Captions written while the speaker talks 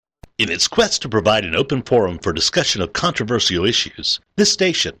In its quest to provide an open forum for discussion of controversial issues, this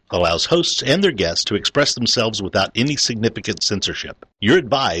station allows hosts and their guests to express themselves without any significant censorship. You're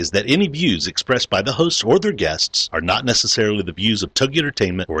advised that any views expressed by the hosts or their guests are not necessarily the views of Tug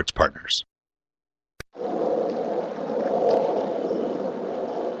Entertainment or its partners.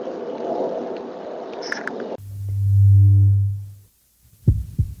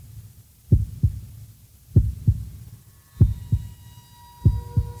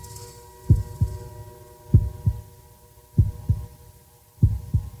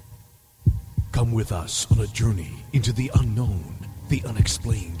 Come with us on a journey into the unknown, the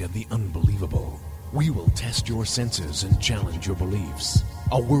unexplained, and the unbelievable. We will test your senses and challenge your beliefs.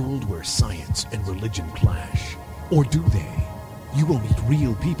 A world where science and religion clash. Or do they? You will meet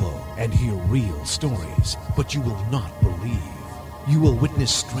real people and hear real stories, but you will not believe. You will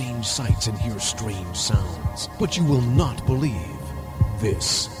witness strange sights and hear strange sounds, but you will not believe.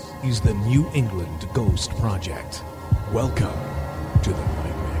 This is the New England Ghost Project. Welcome to the nightmare.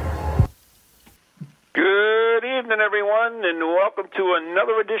 Good evening, everyone, and welcome to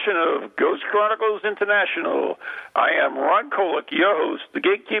another edition of Ghost Chronicles International. I am Ron Kolick, your host, the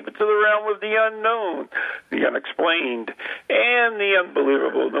gatekeeper to the realm of the unknown, the unexplained, and the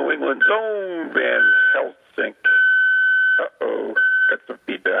unbelievable, New England's own Van Helsing. Uh-oh, got some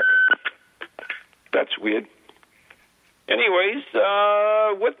feedback. That's weird. Anyways,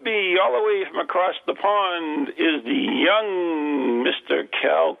 with me all the way from across the pond is the young Mr.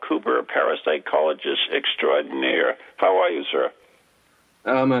 Cal Cooper, parapsychologist extraordinaire. How are you, sir?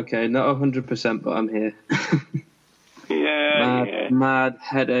 I'm okay. Not 100%, but I'm here. Mad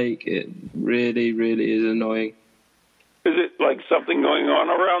headache. It really, really is annoying. Is it like something going on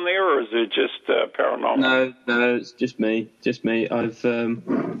around there, or is it just paranormal? No, it's just me.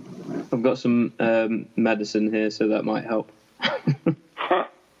 I've got some medicine here, so that might help. Huh.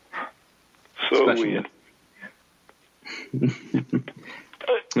 So Special. weird.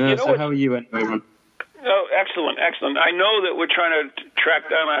 How are you anyway, Ron? Oh, excellent. I know that we're trying to track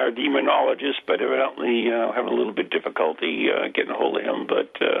down our demonologist, but evidently having a little bit difficulty getting a hold of him,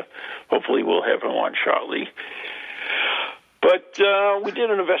 but hopefully we'll have him on shortly. But we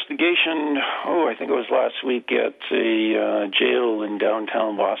did an investigation, I think it was last week, at a jail in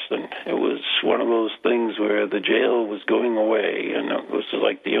downtown Boston. It was one of those things where the jail was going away, and it was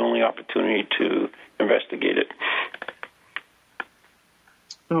like the only opportunity to investigate it.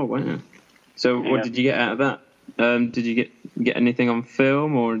 Oh, wow. So what did you get out of that? Did you get anything on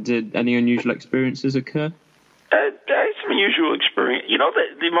film, or did any unusual experiences occur? I had some unusual experience. You know,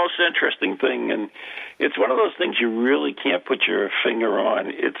 the most interesting thing, and it's one of those things you really can't put your finger on.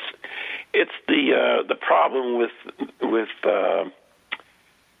 It's the problem with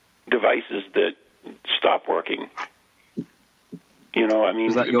devices that stop working. You know, I mean,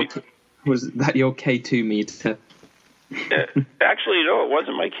 was that your K2 meter? Actually, no, it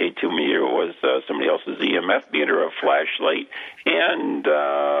wasn't my K2 meter. It was somebody else's EMF meter, a flashlight, and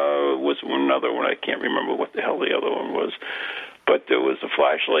was another one. I can't remember what the hell the other one was. But there was a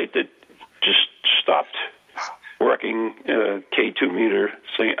flashlight that just stopped working, K2 meter.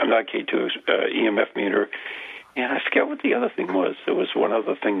 I'm not K2, EMF meter. And I forget what the other thing was. There was one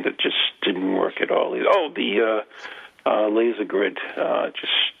other thing that just didn't work at all. The laser grid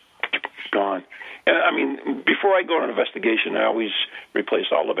just gone. And, I mean, before I go on an investigation, I always replace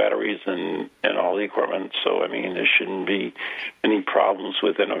all the batteries and all the equipment. So, I mean, there shouldn't be any problems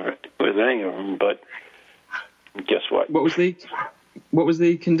with any of them. But guess what? What was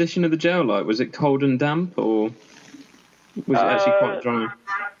the condition of the jail like? Was it cold and damp, or was it actually quite dry?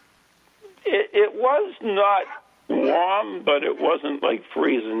 It was not warm, but it wasn't like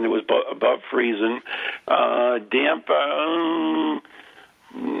freezing. It was above freezing. Damp. I'm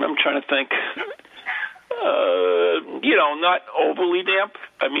trying to think. Not overly damp.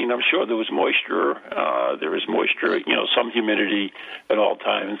 I mean, I'm sure there was moisture. There was moisture, some humidity at all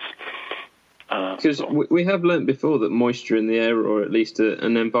times. Because we have learnt before that moisture in the air, or at least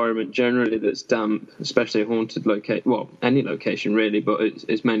an environment generally that's damp, especially a haunted location, well, any location really, but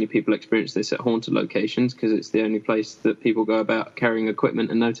it's mainly people experience this at haunted locations because it's the only place that people go about carrying equipment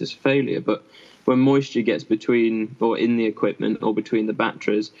and notice failure. But when moisture gets between or in the equipment or between the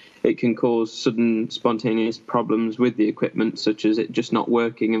batteries, it can cause sudden spontaneous problems with the equipment, such as it just not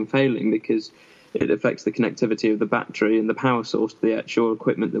working and failing because it affects the connectivity of the battery and the power source to the actual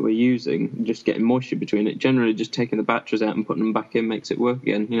equipment that we're using. Just getting moisture between it, generally just taking the batteries out and putting them back in makes it work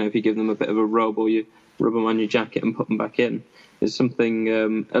again. If you give them a bit of a rub or you rub them on your jacket and put them back in, it's something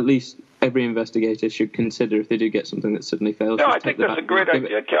at least every investigator should consider if they do get something that suddenly fails. No, I think that's a great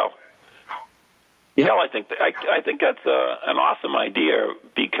idea, Cal. Yeah. Hell, I think that's an awesome idea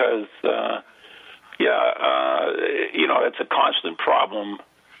because, it's a constant problem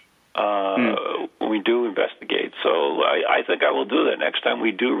when we do investigate. So I think I will do that next time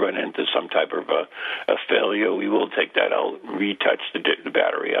we do run into some type of a failure. We will take that out, retouch the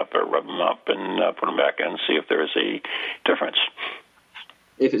battery up, or rub them up, and put them back in and see if there is a difference.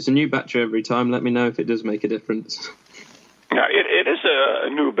 If it's a new battery every time, let me know if it does make a difference. Yeah, it is a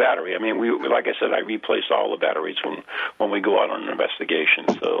new battery. I mean, we like I said, I replace all the batteries when we go out on an investigation.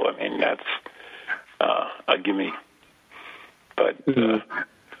 So I mean, that's a gimme. But I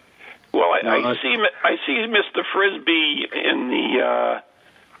see Mr. Frisbee in the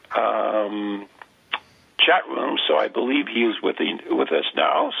chat room, so I believe he is with us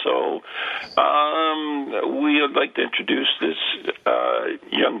now. So we would like to introduce this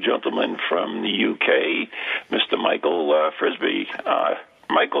young gentleman from the UK, Mr. Michael Frisbee.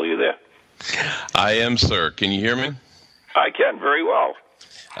 Michael, you there? I am, sir. Can you hear me? I can, very well.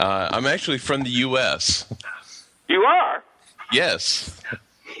 I'm actually from the U.S. You are? Yes.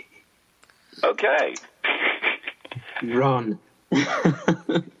 Okay. Run.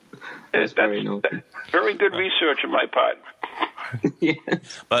 That's very naughty. Very good research on my part. Yeah.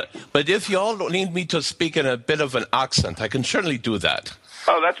 But if you all need me to speak in a bit of an accent, I can certainly do that.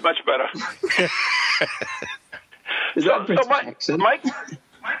 Oh, that's much better. Is that a British accent?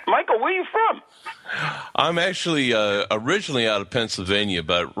 Michael, where are you from? I'm actually originally out of Pennsylvania,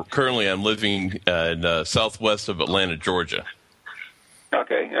 but currently I'm living in southwest of Atlanta, Georgia.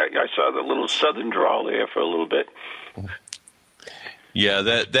 Okay, I saw the little southern drawl there for a little bit. Yeah,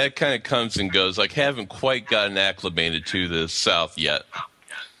 that kind of comes and goes. I haven't quite gotten acclimated to the South yet.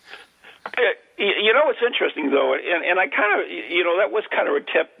 It's interesting, though, and I kind of, that was kind of a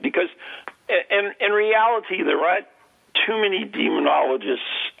tip, because in reality, there aren't too many demonologists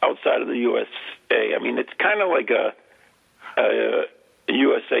outside of the USA. I mean, it's kind of like a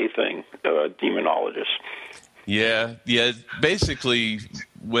USA thing, demonologists. Yeah. Basically,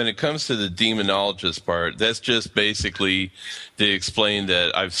 when it comes to the demonologist part, that's just basically to explain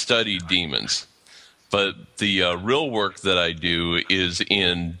that I've studied demons. But the real work that I do is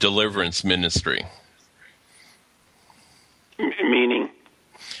in deliverance ministry.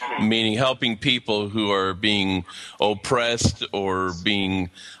 Meaning helping people who are being oppressed or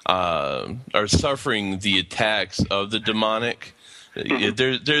are suffering the attacks of the demonic.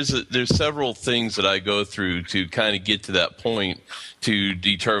 There's several things that I go through to kind of get to that point to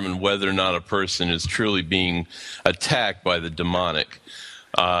determine whether or not a person is truly being attacked by the demonic.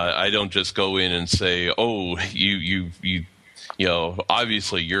 I don't just go in and say, "Oh, you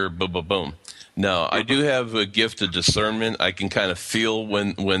obviously you're boom, boom, boom." No, I do have a gift of discernment. I can kind of feel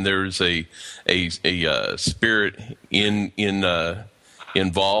when there's a spirit involved.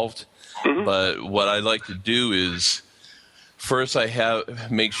 Mm-hmm. But what I like to do is, first,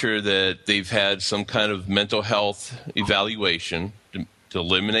 make sure that they've had some kind of mental health evaluation to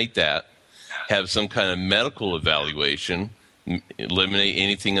eliminate that. Have some kind of medical evaluation, eliminate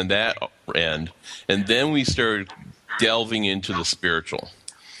anything on that end, and then we start delving into the spiritual.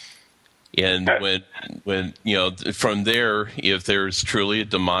 And when from there, if there's truly a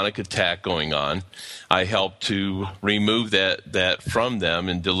demonic attack going on, I help to remove that from them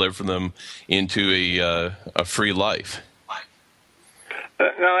and deliver them into a free life.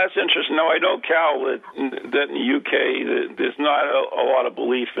 Now, that's interesting. Now, I know, Cal, that in the UK, there's not a lot of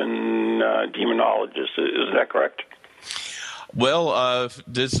belief in demonologists. Is that correct? Well,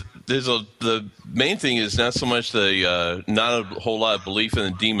 the main thing is not so much not a whole lot of belief in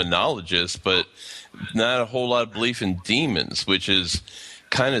the demonologists, but not a whole lot of belief in demons, which is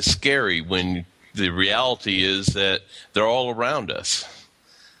kind of scary when the reality is that they're all around us.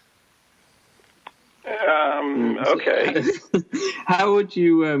 Okay. How would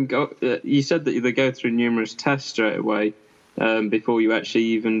you go? You said that they go through numerous tests straight away before you actually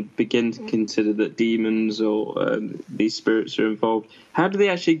even begin to consider that demons or these spirits are involved. How do they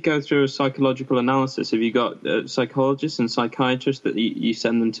actually go through a psychological analysis? Have you got psychologists and psychiatrists that you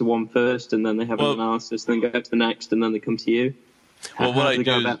send them to one first, and then they have an analysis, then go to the next, and then they come to you? Well, how do they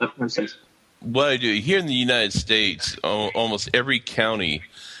go about that process? What I do here in the United States, almost every county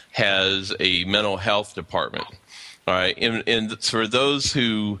has a mental health department. All right, and for those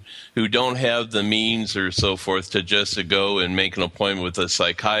who don't have the means or so forth to go and make an appointment with a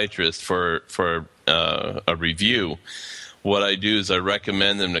psychiatrist for a review, what I do is I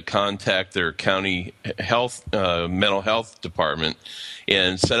recommend them to contact their county mental health department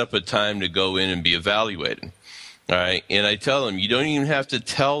and set up a time to go in and be evaluated. All right, and I tell them you don't even have to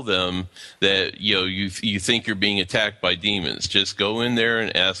tell them that you think you're being attacked by demons. Just go in there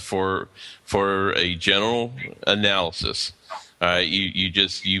and ask for a general analysis. All right,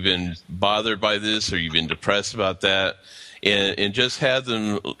 you've been bothered by this, or you've been depressed about that, and just have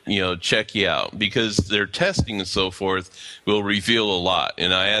them check you out, because their testing and so forth will reveal a lot.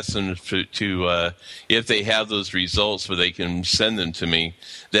 And I ask them to if they have those results where they can send them to me.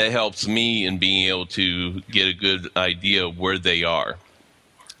 That helps me in being able to get a good idea of where they are.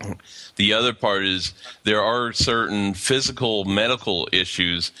 The other part is there are certain physical medical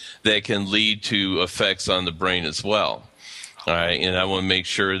issues that can lead to effects on the brain as well. All right, and I want to make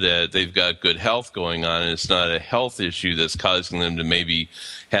sure that they've got good health going on, and it's not a health issue that's causing them to maybe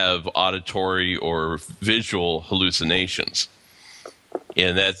have auditory or visual hallucinations.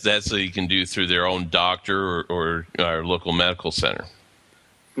 And that's what you can do through their own doctor or our local medical center.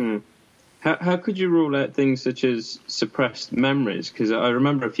 How could you rule out things such as suppressed memories? Because I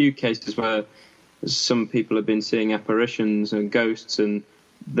remember a few cases where some people have been seeing apparitions and ghosts, and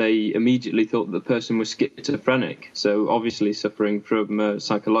they immediately thought that the person was schizophrenic, so obviously suffering from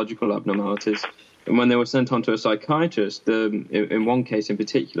psychological abnormalities. And when they were sent on to a psychiatrist, in one case in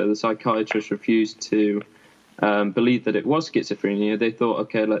particular, the psychiatrist refused to believe that it was schizophrenia. They thought,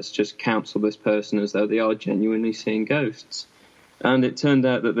 okay, let's just counsel this person as though they are genuinely seeing ghosts. And it turned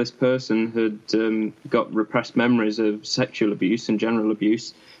out that this person had got repressed memories of sexual abuse and general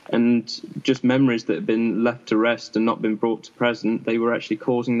abuse, and just memories that had been left to rest and not been brought to present. They were actually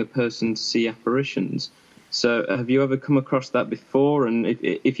causing the person to see apparitions. So have you ever come across that before? And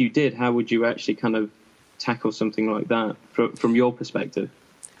if you did, how would you actually kind of tackle something like that from your perspective?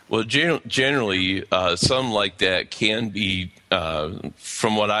 Well, generally, some like that can be,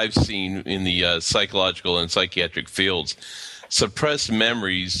 from what I've seen in the psychological and psychiatric fields, suppressed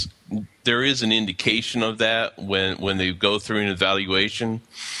memories. There is an indication of that when they go through an evaluation,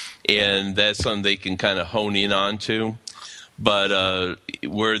 and that's something they can kind of hone in on to. But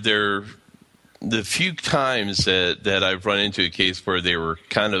where the few times that I've run into a case where they were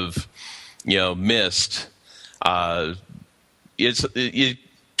kind of missed, it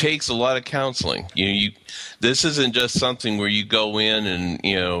takes a lot of counseling. This isn't just something where you go in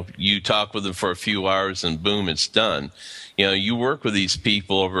and you talk with them for a few hours and boom, it's done. You work with these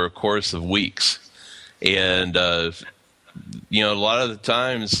people over a course of weeks, and a lot of the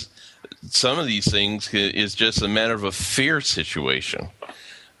times, some of these things is just a matter of a fear situation.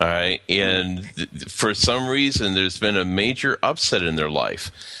 All right, and for some reason, there's been a major upset in their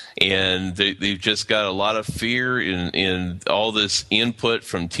life, and they've just got a lot of fear in all this input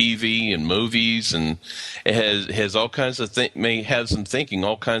from TV and movies, and it has all kinds of may have them thinking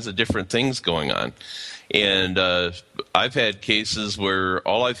all kinds of different things going on. And I've had cases where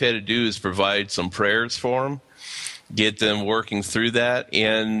all I've had to do is provide some prayers for them, get them working through that,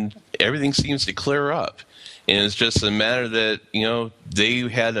 and everything seems to clear up. And it's just a matter that, they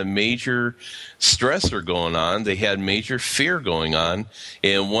had a major stressor going on. They had major fear going on.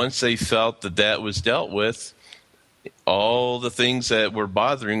 And once they felt that was dealt with, all the things that were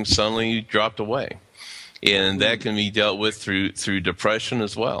bothering suddenly dropped away. And that can be dealt with through depression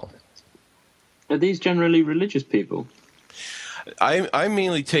as well. Are these generally religious people? I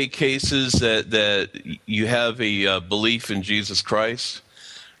mainly take cases that you have a belief in Jesus Christ,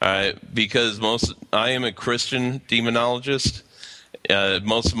 because I am a Christian demonologist.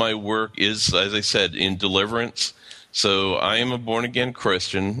 Most of my work is, as I said, in deliverance. So I am a born-again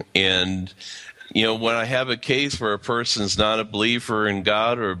Christian, and when I have a case where a person's not a believer in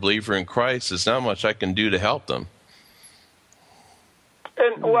God or a believer in Christ, there's not much I can do to help them.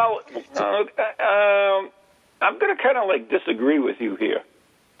 And I'm going to kind of disagree with you here,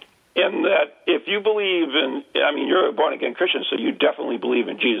 in that if you believe you're a born-again Christian, so you definitely believe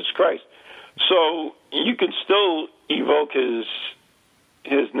in Jesus Christ. So you can still evoke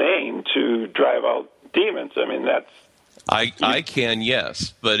his name to drive out demons. I can,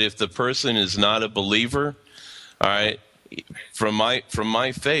 yes, but if the person is not a believer, all right, from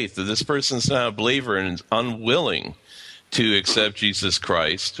my faith, if this person's not a believer and is unwilling to accept Jesus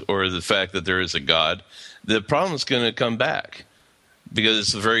Christ or the fact that there is a God, the problem is going to come back, because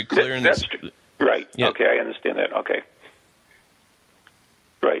it's very clear in this. Right. Yeah. Okay, I understand that. Okay.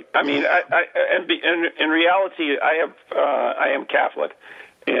 Right. In reality, I am Catholic,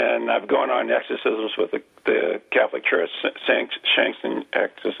 and I've gone on exorcisms with the Catholic Church, sanctioned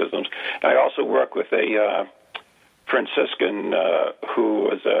exorcisms. I also work with a Franciscan who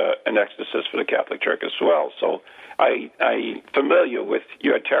was an exorcist for the Catholic Church as well. So I'm familiar with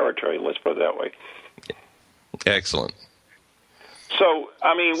your territory, let's put it that way. Excellent. So,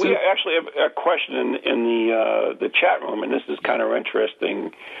 I mean, we actually have a question in the chat room, and this is kind of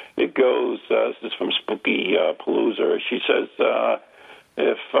interesting. It goes, this is from Spooky Palooza. She says,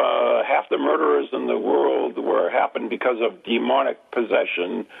 if half the murderers in the world happened because of demonic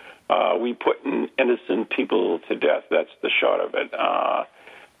possession, we put innocent people to death. That's the short of it.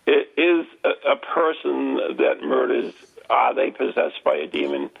 It is a person that murders, are they possessed by a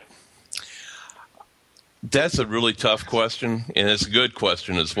demon? That's a really tough question, and it's a good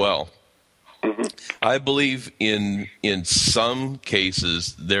question as well. Mm-hmm. I believe in some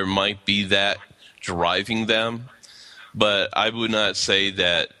cases there might be that driving them, but I would not say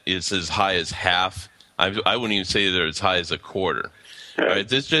that it's as high as half. I wouldn't even say they're as high as a quarter. All right,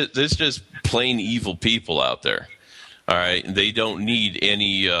 there's just plain evil people out there. All right, they don't need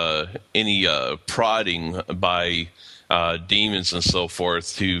any prodding by demons and so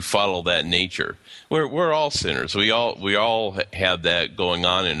forth to follow that nature. We're all sinners. We all have that going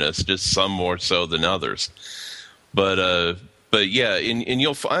on in us, just some more so than others. But yeah, and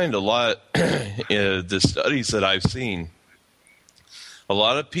you'll find a lot the studies that I've seen. A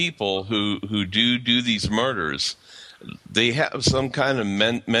lot of people who do these murders, they have some kind of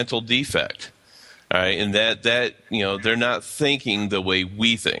mental defect. All right, and that they're not thinking the way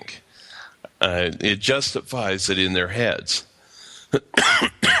we think. It justifies it in their heads.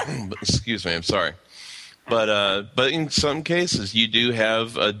 Excuse me, I'm sorry. But in some cases, you do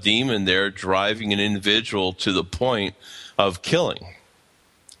have a demon there driving an individual to the point of killing.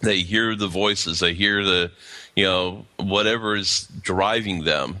 They hear the voices, they hear the, whatever is driving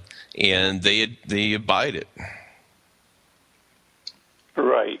them, and they abide it.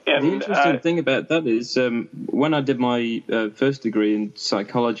 Right. And the interesting thing about that is when I did my first degree in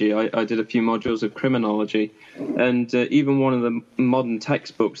psychology, I did a few modules of criminology, and even one of the modern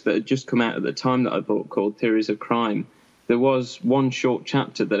textbooks that had just come out at the time that I bought called Theories of Crime, there was one short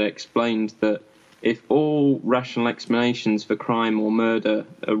chapter that explained that if all rational explanations for crime or murder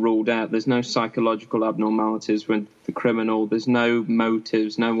are ruled out, there's no psychological abnormalities with the criminal, there's no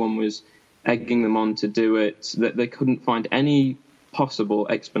motives, no one was egging them on to do it, that they couldn't find any possible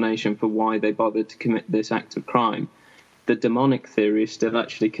explanation for why they bothered to commit this act of crime. The demonic theory is still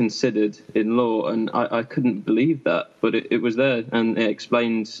actually considered in law, and I couldn't believe that, but it was there, and it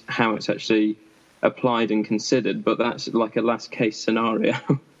explains how it's actually applied and considered, but that's like a last case scenario.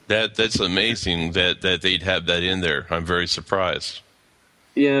 That's amazing that they'd have that in there. I'm very surprised.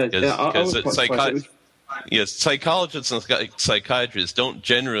 Yeah, psychologists and psychiatrists don't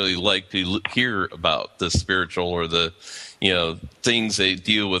generally like to hear about the spiritual or the things they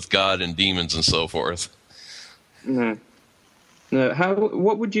deal with God and demons and so forth. No.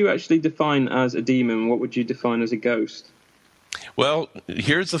 What would you actually define as a demon? What would you define as a ghost? Well,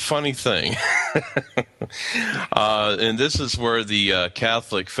 here's the funny thing, and this is where the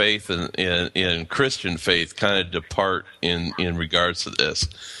Catholic faith and Christian faith kind of depart in regards to this.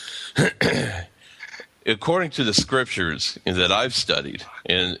 According to the scriptures that I've studied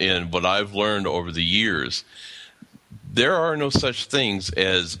and what I've learned over the years, there are no such things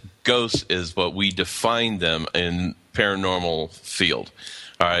as ghosts as what we define them in paranormal field.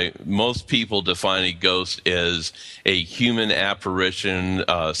 All right, most people define a ghost as a human apparition,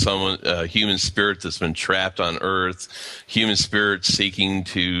 a human spirit that's been trapped on Earth, human spirit seeking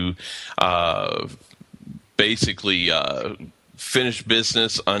to basically finish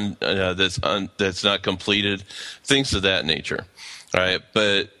business that's not completed, things of that nature. All right,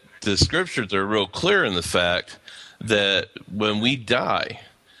 but the scriptures are real clear in the fact that when we die,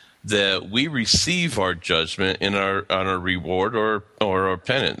 that we receive our judgment in our reward or our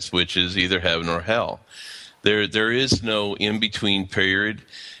penance, which is either heaven or hell. There is no in between period.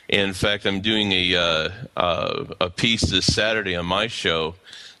 And in fact, I'm doing a piece this Saturday on my show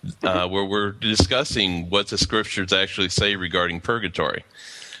where we're discussing what the scriptures actually say regarding purgatory.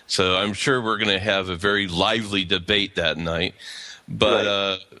 So I'm sure we're going to have a very lively debate that night.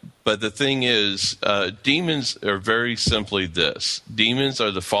 But the thing is, demons are very simply this. Demons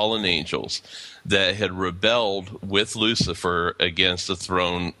are the fallen angels that had rebelled with Lucifer against the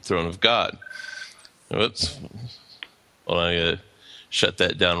throne of God. Whoops. Well, I gotta shut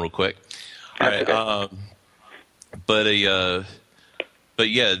that down real quick. All right. But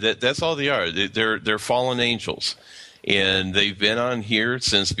yeah, that's all they are. They're fallen angels, and they've been on here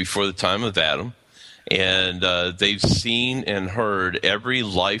since before the time of Adam. And they've seen and heard every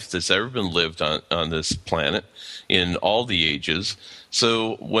life that's ever been lived on this planet in all the ages.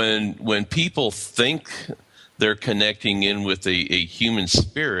 So when people think they're connecting in with a human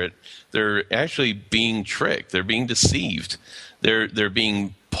spirit, they're actually being tricked. They're being deceived. They're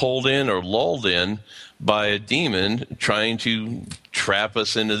being pulled in or lulled in by a demon trying to trap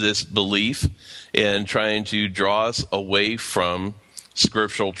us into this belief and trying to draw us away from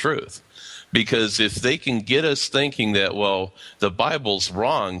scriptural truth. Because if they can get us thinking that, well, the Bible's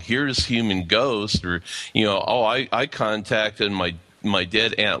wrong, here's human ghosts, or, I contacted my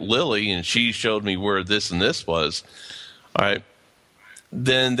dead Aunt Lily and she showed me where this and this was, all right,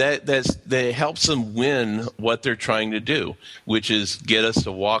 then that helps them win what they're trying to do, which is get us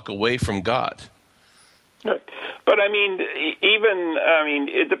to walk away from God. Right. But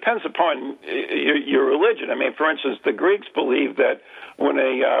it depends upon your religion. For instance, the Greeks believed that when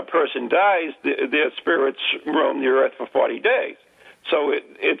a person dies, their spirits roam the earth for 40 days. So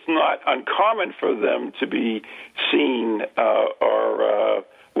it's not uncommon for them to be seen or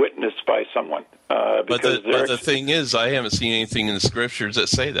witnessed by someone. But the thing is, I haven't seen anything in the scriptures that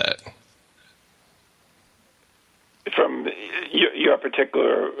say that. From your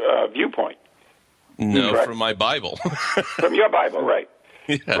particular viewpoint. No, correct? From my Bible. From your Bible, right?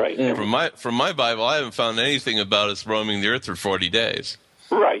 Yeah. Right. Yeah. From my Bible, I haven't found anything about us roaming the earth for 40 days.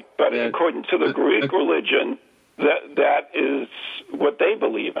 Right, but according to the Greek religion, that is what they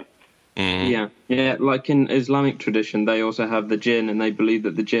believe in. Mm-hmm. Yeah. Like in Islamic tradition, they also have the jinn, and they believe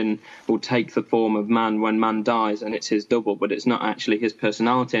that the jinn will take the form of man when man dies, and it's his double, but it's not actually his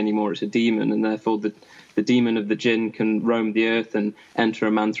personality anymore. It's a demon, and therefore the demon of the jinn can roam the earth and enter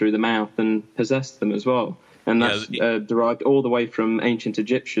a man through the mouth and possess them as well. And that's derived all the way from ancient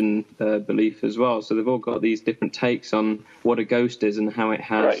Egyptian belief as well. So they've all got these different takes on what a ghost is and how it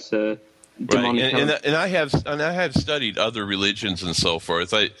has demonic. Right. And I have studied other religions and so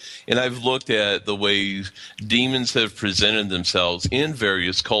forth. I've looked at the way demons have presented themselves in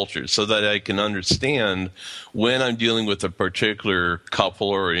various cultures, so that I can understand when I'm dealing with a particular couple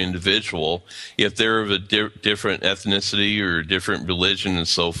or individual, if they're of a different ethnicity or different religion and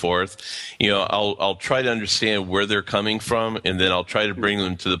so forth. I'll try to understand where they're coming from, and then I'll try to bring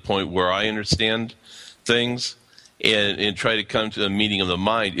them to the point where I understand things. And try to come to a meeting of the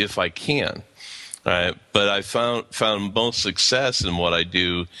mind if I can. But I found most success in what I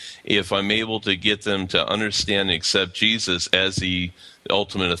do if I'm able to get them to understand and accept Jesus as the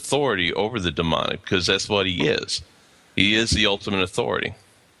ultimate authority over the demonic, because that's what he is. He is the ultimate authority.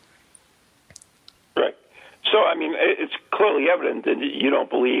 Right. So, it's clearly evident that you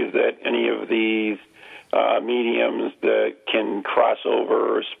don't believe that any of these mediums that can cross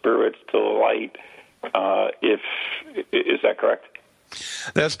over spirits to the light, is that correct?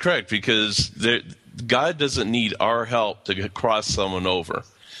 That's correct, because God doesn't need our help to cross someone over.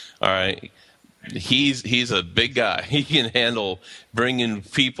 All right, he's a big guy. He can handle bringing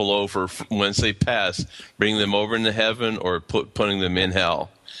people over once they pass, bring them over into heaven or putting them in hell.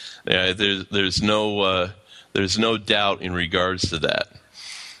 There's no doubt in regards to that.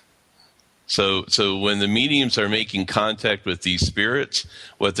 So when the mediums are making contact with these spirits,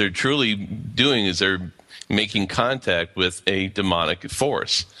 what they're truly doing is they're making contact with a demonic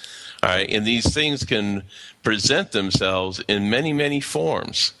force. All right, and these things can present themselves in many, many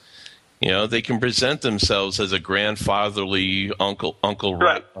forms. They can present themselves as a grandfatherly uncle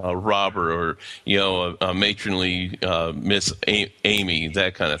right. Robert, or a matronly Miss Amy,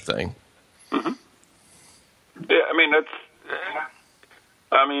 that kind of thing. Mm-hmm. Yeah,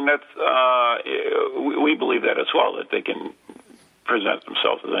 we believe that as well, that they can present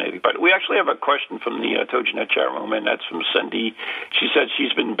themselves as anything. But we actually have a question from the TogiNet chat room, and that's from Cindy. She said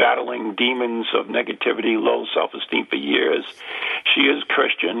she's been battling demons of negativity, low self-esteem for years. She is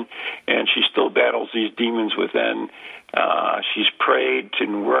Christian, and she still battles these demons within. She's prayed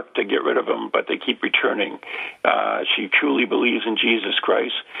and worked to get rid of them, but they keep returning. She truly believes in Jesus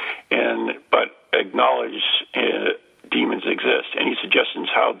Christ, but acknowledges demons exist. Any suggestions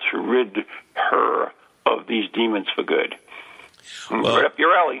how to rid her of these demons for good? Well, right up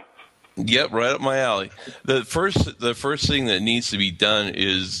your alley. Yep, right up my alley. The first thing that needs to be done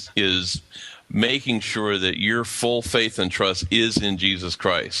is making sure that your full faith and trust is in Jesus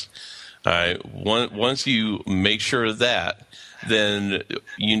Christ. All right. Once you make sure of that, then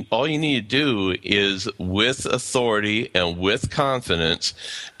all you need to do is, with authority and with confidence,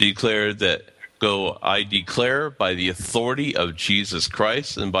 declare that. I declare by the authority of Jesus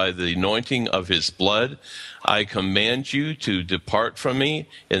Christ and by the anointing of his blood, I command you to depart from me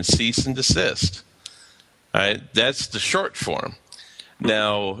and cease and desist. All right? That's the short form.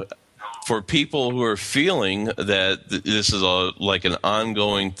 Now, for people who are feeling that this is like an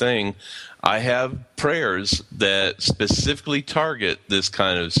ongoing thing, I have prayers that specifically target this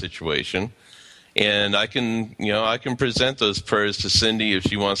kind of situation. And I can present those prayers to Cindy if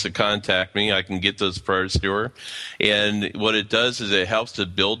she wants to contact me. I can get those prayers to her. And what it does is it helps to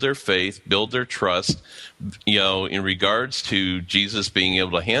build their faith, build their trust, in regards to Jesus being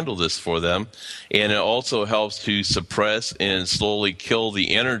able to handle this for them. And it also helps to suppress and slowly kill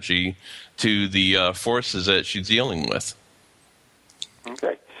the energy to the forces that she's dealing with.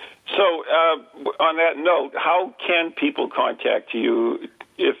 Okay. So on that note, how can people contact you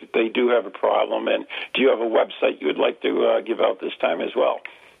if they do have a problem, and do you have a website you would like to give out this time as well?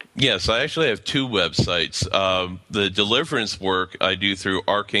 Yes, I actually have two websites. The deliverance work I do through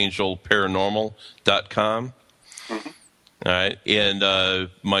archangelparanormal.com. Mm-hmm. All right, and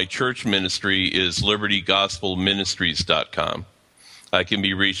my church ministry is libertygospelministries.com. I can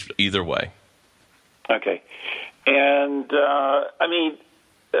be reached either way. Okay. And,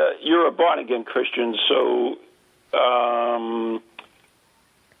 you're a born-again Christian, so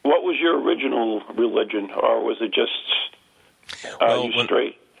what was your original religion, or was it just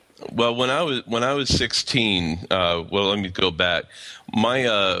straight? Well, when I was 16, let me go back.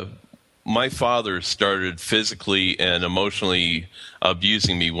 My father started physically and emotionally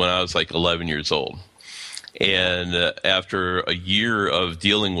abusing me when I was like 11 years old. And after a year of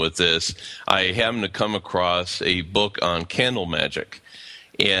dealing with this, I happened to come across a book on candle magic.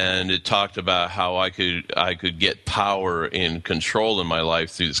 And it talked about how I could get power and control in my life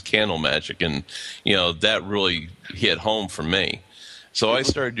through this candle magic, and that really hit home for me. So I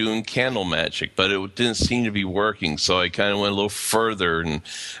started doing candle magic, but it didn't seem to be working. So I kind of went a little further, and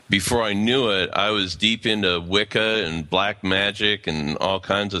before I knew it, I was deep into Wicca and black magic and all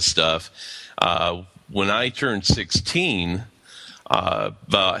kinds of stuff. When I turned 16,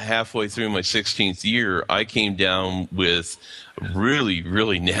 about halfway through my 16th year, I came down with really,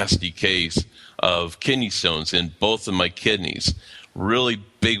 really nasty case of kidney stones in both of my kidneys, really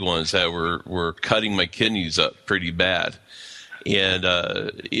big ones that were cutting my kidneys up pretty bad. And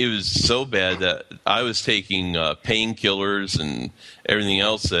it was so bad that I was taking painkillers and everything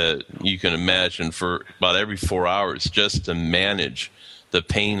else that you can imagine for about every 4 hours just to manage the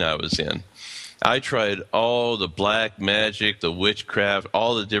pain I was in. I tried all the black magic, the witchcraft,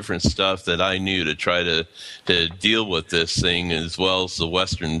 all the different stuff that I knew to try to deal with this thing, as well as the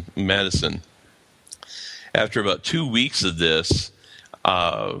Western medicine. After about 2 weeks of this,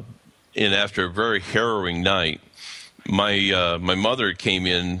 and after a very harrowing night, my mother came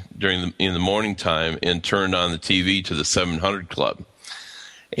in in the morning time and turned on the TV to the 700 Club.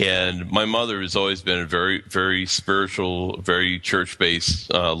 And my mother has always been a very, very spiritual, very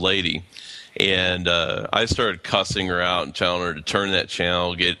church-based lady. And I started cussing her out and telling her to turn that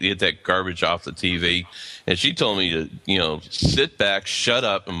channel, get that garbage off the TV. And she told me to, sit back, shut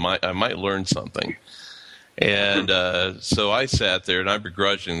up, and I might learn something. And so I sat there, and I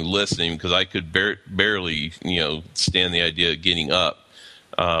begrudgingly listening because I could barely, stand the idea of getting up,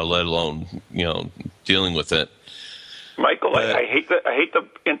 let alone, dealing with it. Michael, I hate to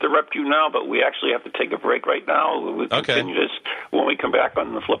interrupt you now, but we actually have to take a break right now. We'll continue this when we come back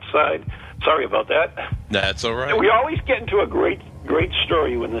on the flip side. Sorry about that. That's all right. We always get into a great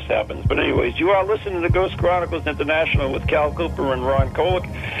story when this happens. But anyways, you are listening to Ghost Chronicles International with Cal Cooper and Ron Kolick.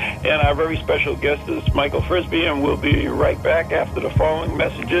 And our very special guest is Michael Frisby, and we'll be right back after the following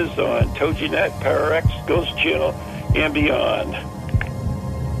messages on TogiNet, PowerX, Ghost Channel, and beyond.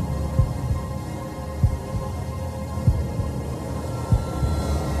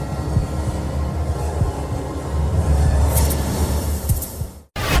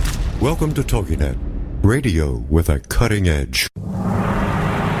 Welcome to TogiNet, radio with a cutting edge.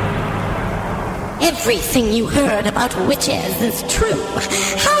 Everything you heard about witches is true.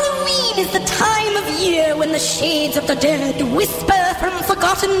 Halloween is the time of year when the shades of the dead whisper from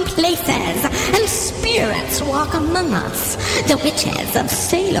forgotten places and spirits walk among us. The witches of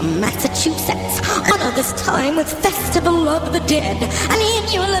Salem, Massachusetts honor this time with Festival of the Dead, an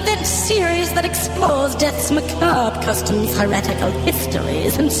annual event series that explores death's macabre customs, heretical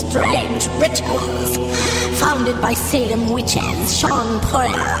histories, and strange rituals. Founded by Salem witches Sean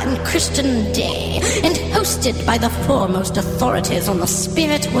Poyer and Christian Day, and hosted by the foremost authorities on the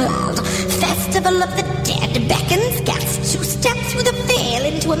spirit world, Festival of the Dead beckons guests who step through the veil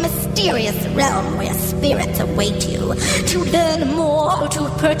into a mysterious realm where spirits await you. To learn more or to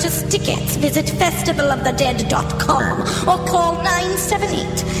purchase tickets, visit festivalofthedead.com or call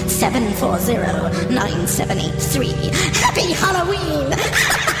 978-740-9783. Happy Halloween!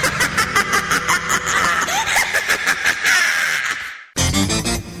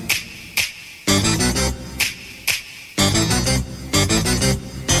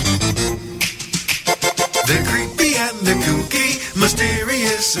 They're creepy and they're kooky, mysterious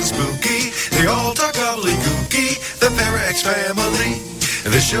mysterious and spooky. They all talk gobbledygooky, the Parax family.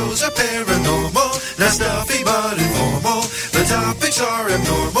 The shows are paranormal, not stuffy but informal. The topics are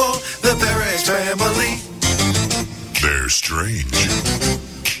abnormal, the Parax family. They're strange,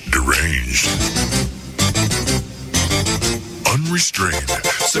 deranged, unrestrained.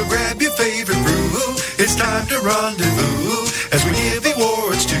 So grab your favorite brew, it's time to rendezvous as we give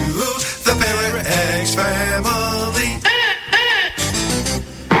awards to the Parax family.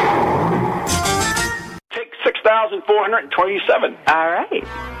 Take 6,427. All right.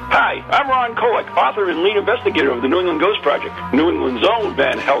 Hi, I'm Ron Kolick, author and lead investigator of the New England Ghost Project, New England's own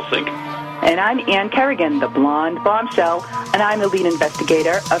Van Helsing. And I'm Ann Kerrigan, the blonde bombshell, and I'm the lead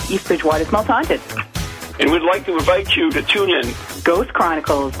investigator of East Bridgewater's Most Haunted. And we'd like to invite you to tune in Ghost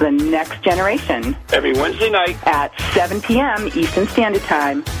Chronicles, The Next Generation, every Wednesday night at 7 p.m. Eastern Standard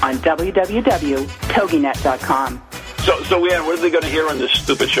Time on www.toginet.com. So Ann, what are they going to hear on this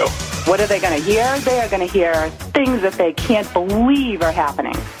stupid show? What are they going to hear? They are going to hear things that they can't believe are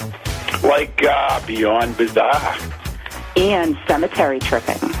happening. Like Beyond Bizarre. And cemetery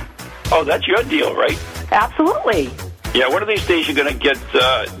tripping. Oh, that's your deal, right? Absolutely. Yeah, one of these days you're going to get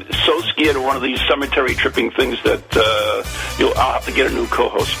so scared of one of these cemetery tripping things that I'll have to get a new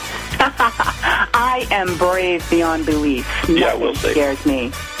co-host. I am brave beyond belief. Yeah, we'll see. Scares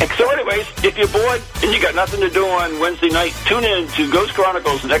me. So anyways, if you're bored and you got nothing to do on Wednesday night, tune in to Ghost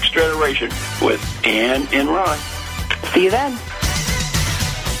Chronicles Next Generation with Ann and Ron. See you then.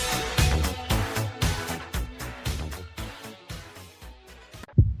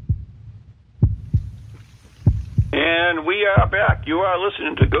 And we are back. You are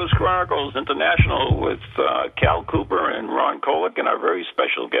listening to Ghost Chronicles International with Cal Cooper and Ron Kolick, and our very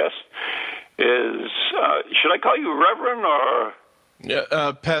special guest is, should I call you Reverend or?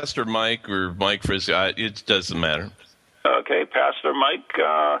 Yeah, Pastor Mike or Mike Frisbee. It doesn't matter. Okay, Pastor Mike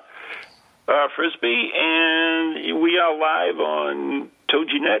Frisbee, and we are live on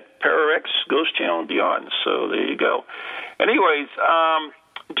TogiNet, Pararex, Ghost Channel, and beyond. So there you go. Anyways,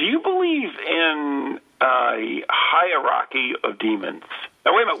 do you believe in a hierarchy of demons?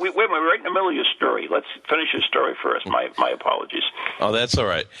 Now, wait a minute, we're right in the middle of your story. Let's finish your story first. My apologies. Oh, that's all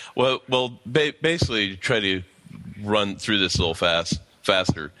right. Well, basically, try to run through this a little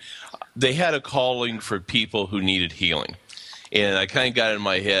faster. They had a calling for people who needed healing. And I kind of got in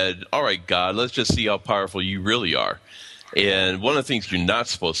my head, all right, God, let's just see how powerful you really are. And one of the things you're not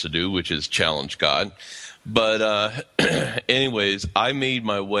supposed to do, which is challenge God. But anyways, I made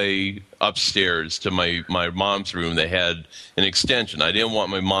my way upstairs to my mom's room. They had an extension. I didn't want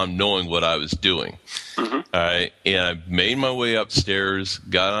my mom knowing what I was doing. Mm-hmm. All right, and I made my way upstairs,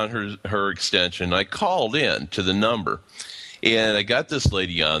 got on her extension. I called in to the number, and I got this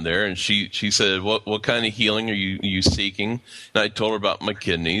lady on there, and she said, "What kind of healing are you seeking?" And I told her about my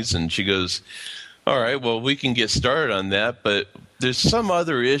kidneys, and she goes, "All right, well, we can get started on that, but there's some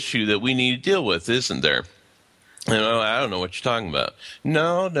other issue that we need to deal with, isn't there?" And I don't know what you're talking about.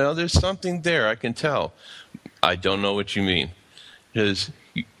 No, there's something there, I can tell. I don't know what you mean. Because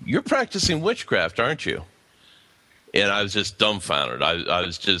you're practicing witchcraft, aren't you? And I was just dumbfounded. I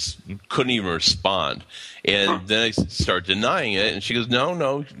was just couldn't even respond. And then I start denying it, and she goes,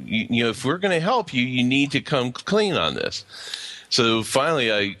 no, you know, if we're going to help you, you need to come clean on this. So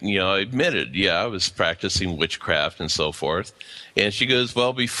finally, I admitted, I was practicing witchcraft and so forth. And she goes,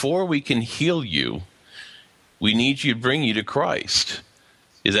 well, before we can heal you, we need you to bring you to Christ.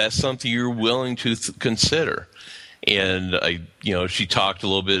 Is that something you're willing to consider? And she talked a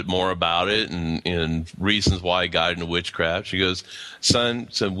little bit more about it and reasons why I got into witchcraft. She goes, son,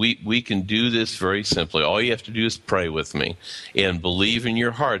 we can do this very simply. All you have to do is pray with me and believe in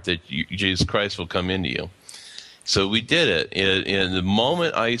your heart that Jesus Christ will come into you. So we did it. And the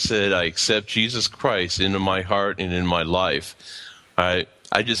moment I said I accept Jesus Christ into my heart and in my life, I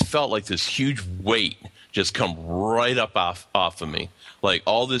just felt like this huge weight just come right up off of me. Like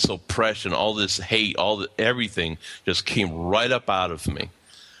all this oppression, all this hate, everything just came right up out of me.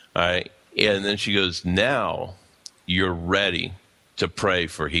 All right. And then she goes, now you're ready to pray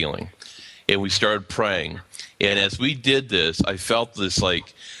for healing. And we started praying. And as we did this, I felt this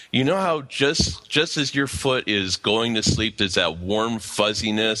like, you know how just as your foot is going to sleep, there's that warm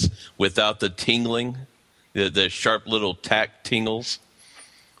fuzziness without the tingling, the sharp little tack tingles?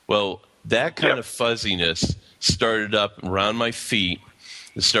 Well, that kind of fuzziness started up around my feet.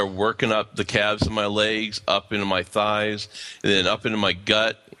 It started working up the calves of my legs, up into my thighs, and then up into my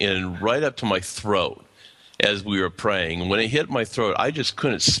gut, and right up to my throat as we were praying. And when it hit my throat, I just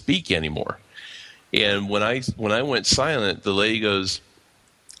couldn't speak anymore. And when I went silent, the lady goes,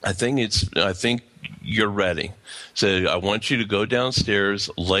 I think you're ready. So I want you to go downstairs,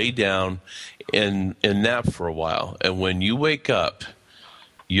 lay down, and nap for a while. And when you wake up,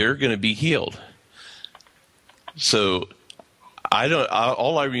 you're going to be healed. So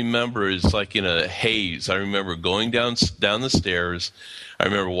all I remember is like in a haze. I remember going down the stairs. I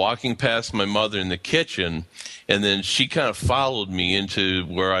remember walking past my mother in the kitchen, and then she kind of followed me into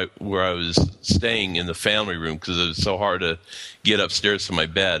where I was staying in the family room because it was so hard to get upstairs to my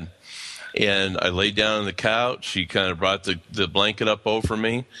bed. And I laid down on the couch. She kind of brought the blanket up over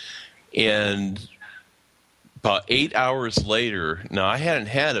me, and about 8 hours later, now I hadn't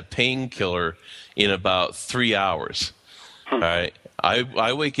had a painkiller in about 3 hours. All right,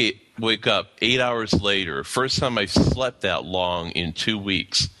 I wake up 8 hours later. First time I slept that long in 2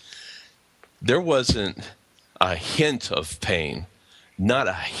 weeks. There wasn't a hint of pain, not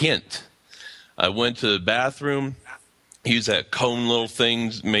a hint. I went to the bathroom, use that cone little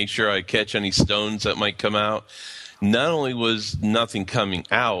thing, make sure I catch any stones that might come out. Not only was nothing coming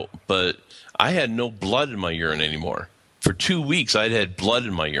out, but I had no blood in my urine anymore. For 2 weeks, I'd had blood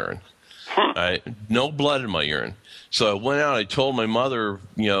in my urine. Right? No blood in my urine. So I went out. I told my mother,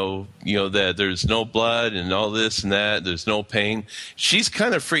 that there's no blood and all this and that. There's no pain. She's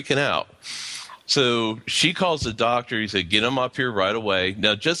kind of freaking out. So she calls the doctor. He said, "Get him up here right away."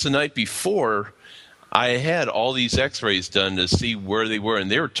 Now, just the night before, I had all these X-rays done to see where they were,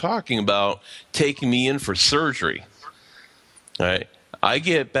 and they were talking about taking me in for surgery. All right. I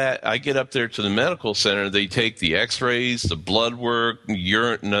get up there to the medical center. They take the X-rays, the blood work,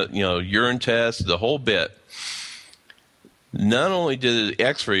 urine tests, the whole bit. Not only did the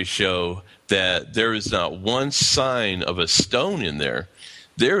X-rays show that there is not one sign of a stone in there,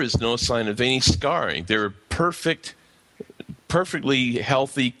 there is no sign of any scarring. They're perfectly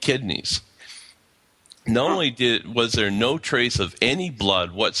healthy kidneys. Not only was there no trace of any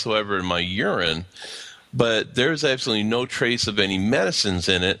blood whatsoever in my urine, but there's absolutely no trace of any medicines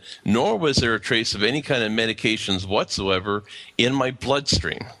in it, nor was there a trace of any kind of medications whatsoever in my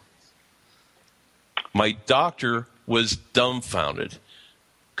bloodstream. My doctor was dumbfounded.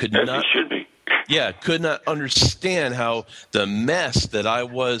 Could not understand how the mess that I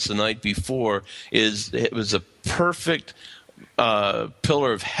was the night before it was a perfect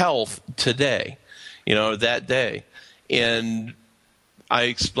pillar of health today, that day. And I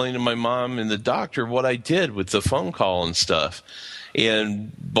explained to my mom and the doctor what I did with the phone call and stuff.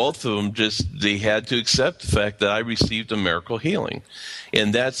 And both of them they had to accept the fact that I received a miracle healing.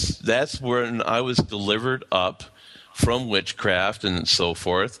 And that's when I was delivered up from witchcraft and so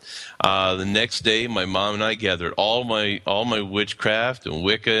forth. The next day, my mom and I gathered all my witchcraft and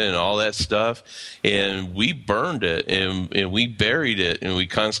Wicca and all that stuff, and we burned it and we buried it and we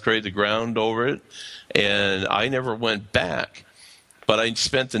consecrated the ground over it. And I never went back. But I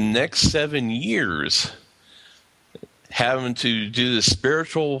spent the next 7 years having to do the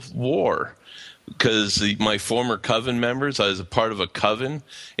spiritual war because my former coven members, I was a part of a coven,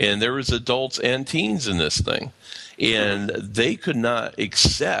 and there was adults and teens in this thing. And they could not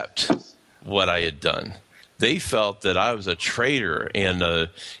accept what I had done. They felt that I was a traitor and,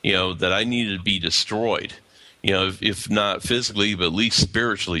 that I needed to be destroyed, if not physically, but at least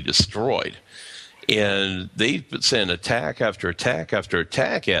spiritually destroyed. And they sent attack after attack after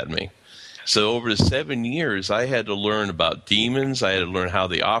attack at me. So over the 7 years, I had to learn about demons. I had to learn how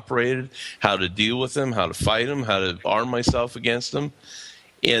they operated, how to deal with them, how to fight them, how to arm myself against them.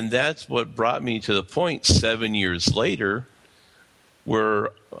 And that's what brought me to the point 7 years later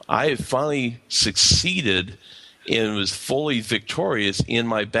where I had finally succeeded and was fully victorious in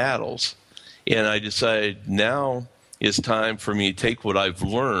my battles. And I decided now it's time for me to take what I've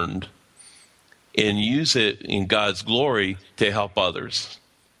learned and use it in God's glory to help others.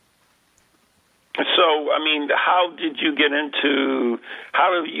 So, how did you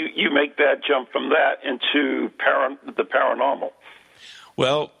how do you make that jump from that into the paranormal?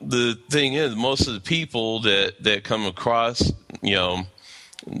 Well, the thing is, most of the people that come across,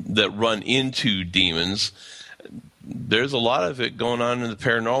 that run into demons, there's a lot of it going on in the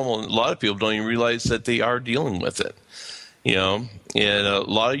paranormal, and a lot of people don't even realize that they are dealing with it. And a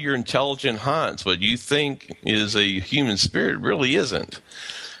lot of your intelligent haunts, what you think is a human spirit really isn't.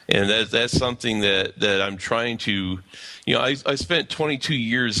 And that's something that I'm trying to, I spent 22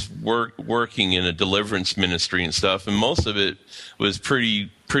 years working in a deliverance ministry and stuff, and most of it was pretty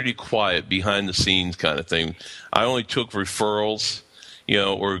quiet, behind the scenes kind of thing. I only took referrals,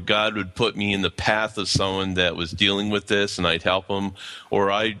 or God would put me in the path of someone that was dealing with this, and I'd help them,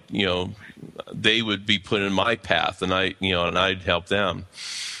 or they would be put in my path, and I'd help them.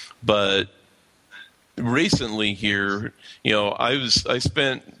 But recently here, I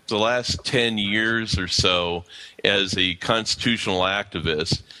spent the last 10 years or so as a constitutional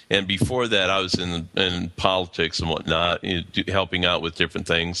activist, and before that I was in politics and whatnot, helping out with different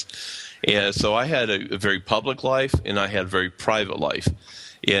things. And so I had a very public life and I had a very private life.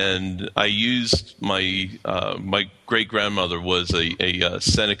 And I used my great grandmother was a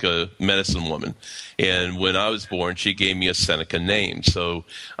Seneca medicine woman, and when I was born, she gave me a Seneca name. So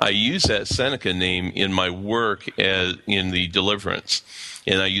I used that Seneca name in my work in the deliverance,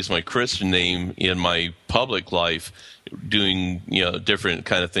 and I used my Christian name in my public life, doing different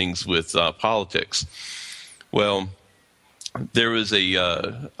kind of things with politics. Well, there was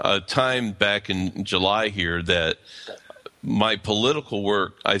a time back in July here that my political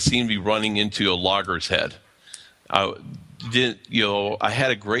work, I seemed to be running into a logger's head. I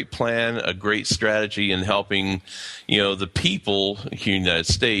had a great plan, a great strategy in helping, the people here in the United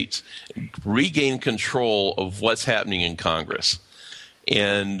States regain control of what's happening in Congress.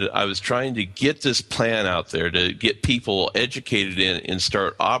 And I was trying to get this plan out there to get people educated in it and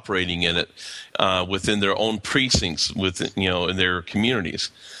start operating in it within their own precincts, in their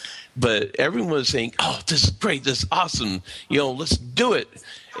communities. But everyone was saying, "Oh, this is great, this is awesome, let's do it.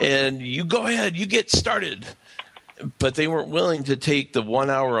 And you go ahead, you get started." But they weren't willing to take the 1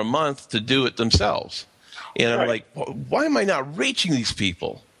 hour a month to do it themselves. And I'm like, why am I not reaching these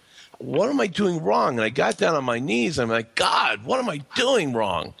people? What am I doing wrong? And I got down on my knees. I'm like, God, what am I doing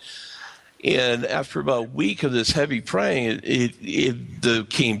wrong? And after about a week of this heavy praying, it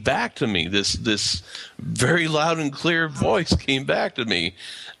came back to me. This very loud and clear voice came back to me.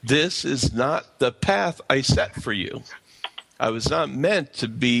 This is not the path I set for you. I was not meant to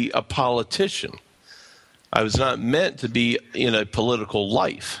be a politician. I was not meant to be in a political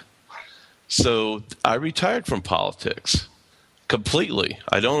life. So I retired from politics completely.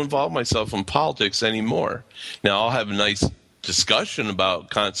 I don't involve myself in politics anymore. Now, I'll have a nice discussion about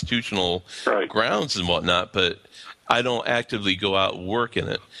constitutional grounds and whatnot, but I don't actively go out and work in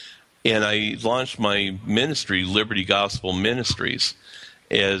it. And I launched my ministry, Liberty Gospel Ministries,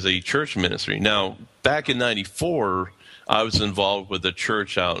 as a church ministry. Now, back in 94, I was involved with a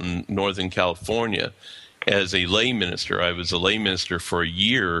church out in Northern California as a lay minister. I was a lay minister for a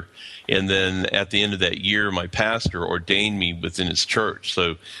year, and then at the end of that year, my pastor ordained me within his church.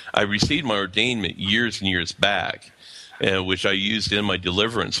 So I received my ordainment years and years back, which I used in my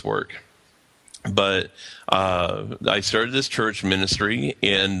deliverance work. But I started this church ministry,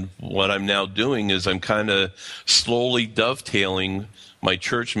 and what I'm now doing is I'm kind of slowly dovetailing my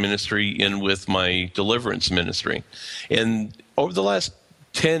church ministry in with my deliverance ministry. And over the last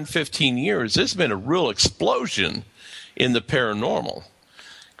 10, 15 years, there's been a real explosion in the paranormal.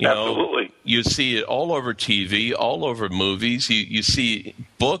 Absolutely. You see it all over TV, all over movies. You see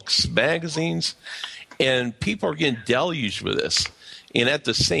books, magazines, and people are getting deluged with this. And at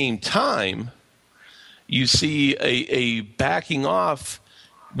the same time, you see a backing off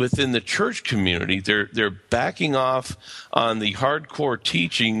within the church community. They're backing off on the hardcore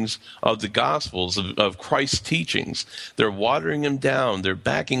teachings of the Gospels, of Christ's teachings. They're watering them down. They're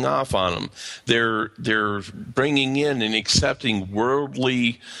backing off on them. They're bringing in and accepting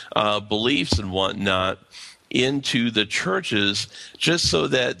worldly beliefs and whatnot into the churches just so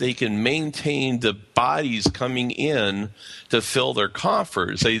that they can maintain the bodies coming in to fill their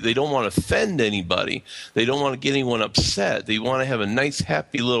coffers. They don't want to offend anybody. They don't want to get anyone upset. They want to have a nice,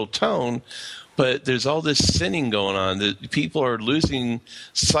 happy little tone. But there's all this sinning going on. That people are losing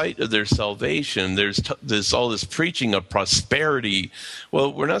sight of their salvation. There's all this preaching of prosperity.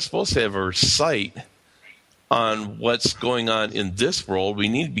 Well, we're not supposed to have our sight on what's going on in this world. We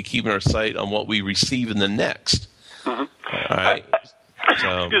need to be keeping our sight on what we receive in the next. Mm-hmm. All right.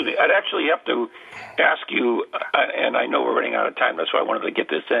 Excuse me. I'd actually have to ask you, and I know we're running out of time, that's why I wanted to get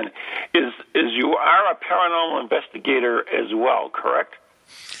this in, is you are a paranormal investigator as well, correct?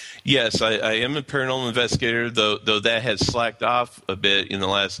 Yes, I am a paranormal investigator, though that has slacked off a bit in the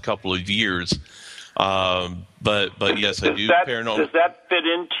last couple of years. But yes, I do paranormal. Does that fit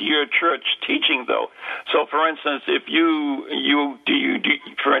into your church teaching, though? So, for instance, if you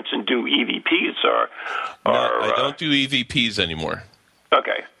for instance, do EVPs or no, I don't do EVPs anymore.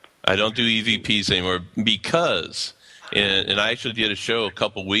 Okay. I don't do EVPs anymore because, and I actually did a show a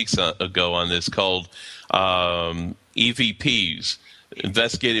couple weeks ago on this called EVPs,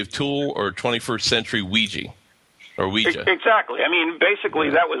 Investigative Tool or 21st Century Ouija. Or Ouija. Exactly. I mean, basically,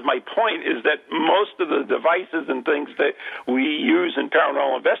 that was my point, is that most of the devices and things that we use in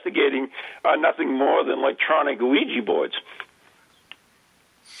paranormal investigating are nothing more than electronic Ouija boards.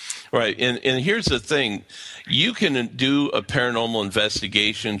 Right. And here's the thing. You can do a paranormal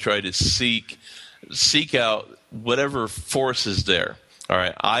investigation, try to seek seek out whatever force is there. All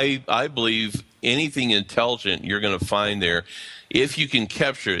right, I believe anything intelligent you're going to find there, if you can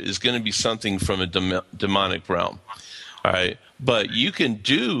capture it, is going to be something from a demonic realm. All right, but you can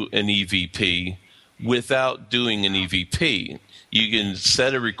do an EVP without doing an EVP. You can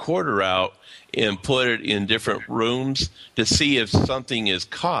set a recorder out and put it in different rooms to see if something is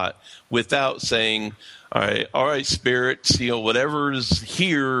caught without saying, all right, spirits, whatever's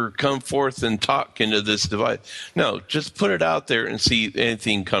here, come forth and talk into this device. No, just put it out there and see if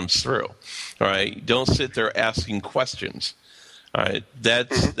anything comes through. All right, don't sit there asking questions. All right,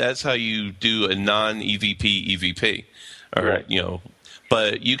 that's how you do a non-EVP EVP. All right,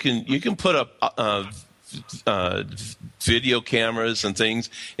 but you can put up video cameras and things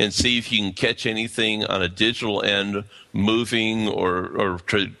and see if you can catch anything on a digital end moving or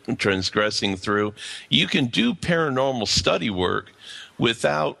transgressing through. You can do paranormal study work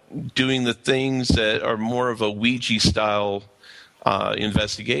without doing the things that are more of a Ouija style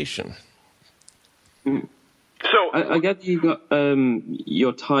investigation. So I get you got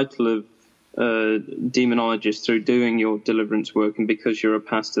your title of demonologist through doing your deliverance work, and because you're a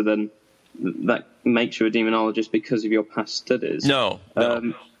pastor, then that makes you a demonologist because of your past studies. No.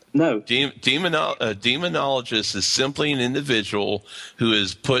 No. Demonologist is simply an individual who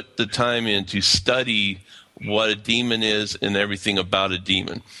has put the time in to study what a demon is and everything about a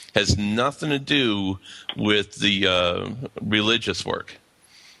demon. Has nothing to do with the religious work.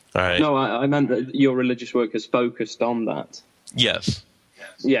 All right. No, I meant that your religious work has focused on that. Yes.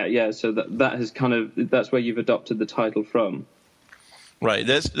 Yeah. So that has that's where you've adopted the title from. Right.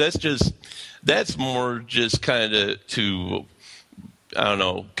 That's more just kind of to, I don't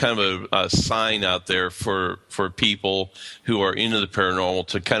know, kind of a sign out there for people who are into the paranormal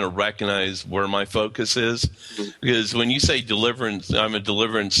to kind of recognize where my focus is. Because when you say deliverance, I'm a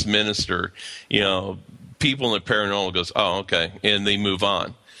deliverance minister, people in the paranormal goes, oh, okay, and they move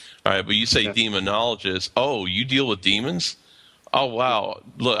on. All right, but you say demonologist, oh, you deal with demons? Oh, wow.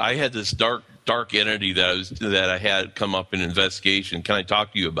 Look, I had this dark entity that I had come up in investigation. Can I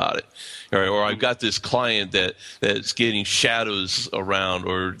talk to you about it? All right, or I've got this client that's getting shadows around,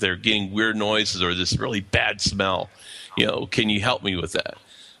 or they're getting weird noises, or this really bad smell. Can you help me with that?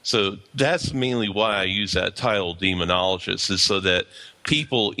 So that's mainly why I use that title, demonologist, is so that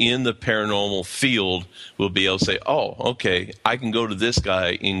people in the paranormal field will be able to say, oh, okay, I can go to this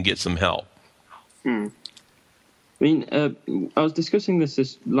guy and get some help. I mean, I was discussing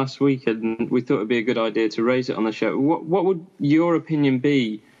this last week, and we thought it would be a good idea to raise it on the show. What would your opinion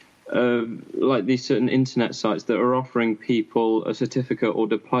be of like these certain internet sites that are offering people a certificate or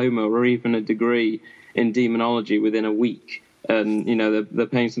diploma or even a degree in demonology within a week? And, they're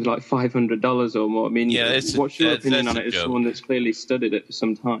paying something like $500 or more. I mean, what's your opinion on it as someone that's clearly studied it for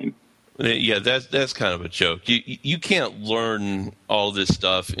some time? Yeah, that's kind of a joke. You can't learn all this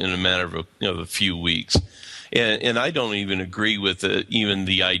stuff in a matter of a few weeks. And I don't even agree with even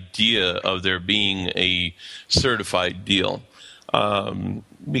the idea of there being a certified deal,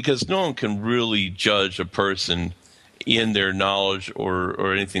 because no one can really judge a person in their knowledge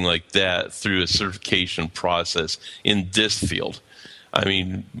or anything like that through a certification process in this field. I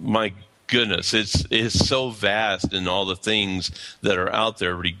mean, my goodness, it's so vast in all the things that are out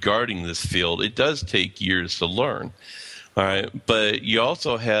there regarding this field. It does take years to learn. All right, but you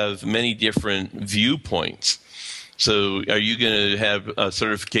also have many different viewpoints. So are you going to have a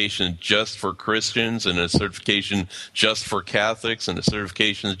certification just for Christians and a certification just for Catholics and a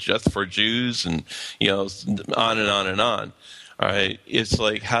certification just for Jews and, on and on and on? All right. It's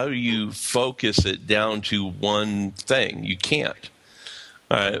like, how do you focus it down to one thing? You can't.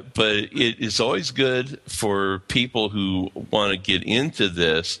 All right. But it is always good for people who want to get into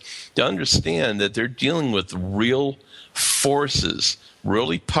this to understand that they're dealing with real forces,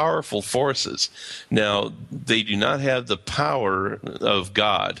 really powerful forces. Now, they do not have the power of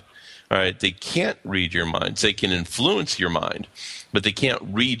God. All right, they can't read your minds. They can influence your mind, but they can't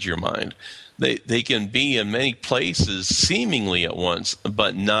read your mind. They can be in many places seemingly at once,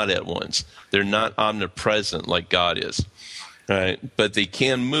 but not at once. They're not omnipresent like God is. All right, but they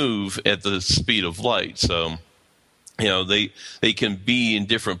can move at the speed of light. So, they can be in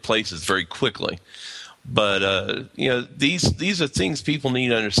different places very quickly. But these are things people need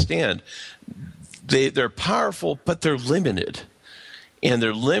to understand. They're powerful, but they're limited, and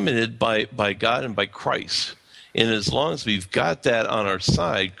they're limited by God and by Christ. And as long as we've got that on our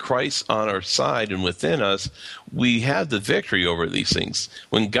side, Christ on our side and within us, we have the victory over these things.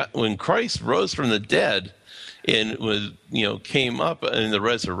 When Christ rose from the dead and came up in the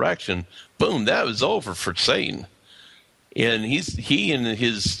resurrection, boom, that was over for Satan. And he and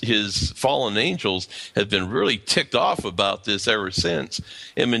his fallen angels have been really ticked off about this ever since,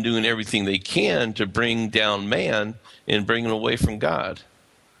 and been doing everything they can to bring down man and bring him away from God.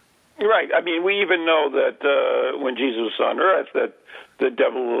 Right. I mean, we even know that when Jesus was on earth, that the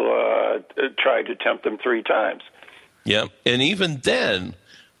devil tried to tempt him 3 times. Yeah, and even then,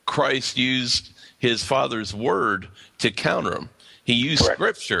 Christ used his Father's word to counter him. He used Correct.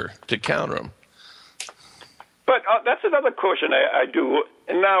 Scripture to counter him. But that's another question I do.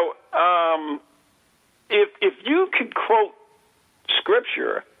 Now, if you could quote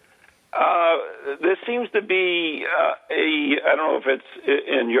Scripture, there seems to be I don't know if it's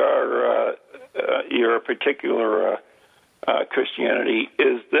in your particular Christianity,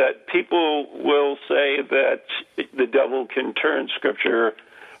 is that people will say that the devil can turn Scripture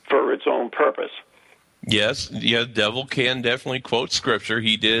for its own purpose. Yes, the devil can definitely quote Scripture.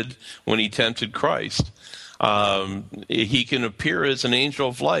 He did when he tempted Christ. He can appear as an angel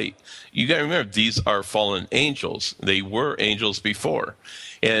of light. You got to remember, these are fallen angels. They were angels before.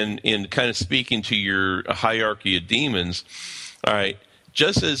 And in kind of speaking to your hierarchy of demons, all right,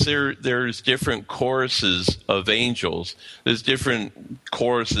 just as there's different choruses of angels, there's different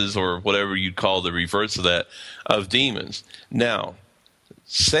choruses, or whatever you'd call the reverse of that, of demons. Now,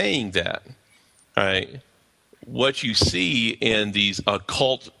 saying that, all right, what you see in these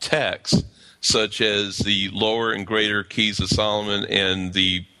occult texts, such as the Lower and Greater Keys of Solomon and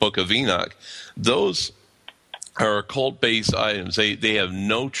the Book of Enoch, those are occult-based items. They have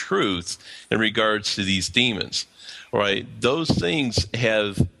no truth in regards to these demons, right? Those things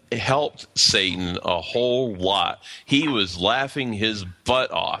have helped Satan a whole lot. He was laughing his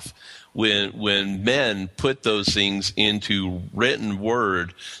butt off when men put those things into written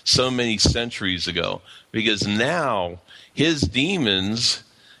word so many centuries ago, because now his demons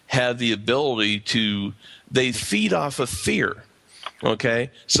have the ability they feed off of fear. Okay,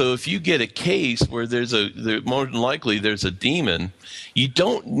 so if you get a case where more than likely there's a demon, you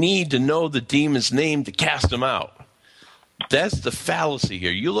don't need to know the demon's name to cast him out. That's the fallacy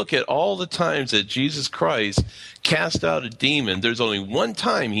here. You look at all the times that Jesus Christ cast out a demon, there's only one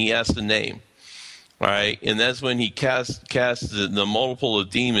time he asked the name. All right, and that's when he cast the multiple of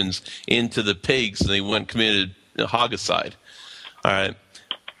demons into the pigs, and they went and committed homicide. All right,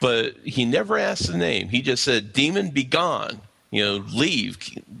 but he never asked the name. He just said, "Demon, be gone. Leave."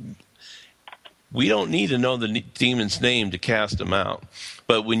 We don't need to know the demon's name to cast him out.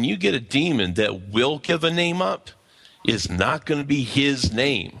 But when you get a demon that will give a name up, it's not going to be his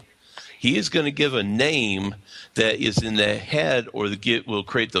name. He is going to give a name that is in the head or will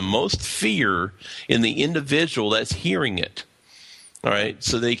create the most fear in the individual that's hearing it. All right,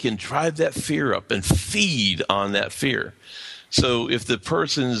 so they can drive that fear up and feed on that fear. So if the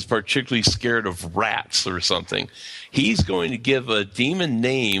person is particularly scared of rats or something, he's going to give a demon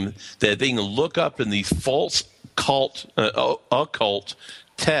name that they can look up in these false occult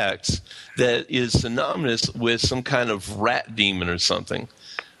texts that is synonymous with some kind of rat demon or something.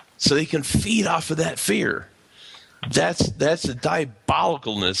 So they can feed off of that fear. That's the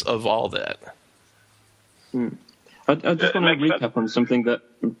diabolicalness of all that. I just want to recap on something that...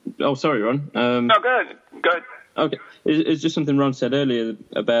 Oh, sorry, Ron. No, go ahead. Okay, it's just something Ron said earlier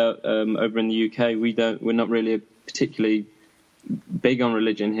about over in the UK. We're not really particularly big on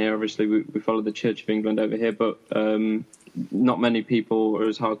religion here. Obviously, we follow the Church of England over here, but not many people are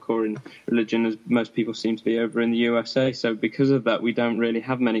as hardcore in religion as most people seem to be over in the USA. So because of that, we don't really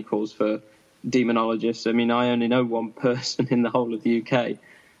have many calls for demonologists. I mean, I only know one person in the whole of the UK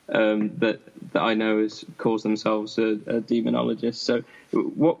that I know calls themselves a demonologist. So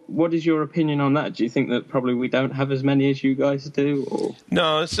what is your opinion on that? Do you think that probably we don't have as many as you guys do? Or?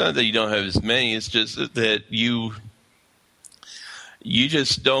 No, it's not that you don't have as many. It's just that you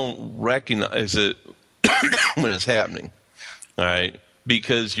just don't recognize it when it's happening, all right?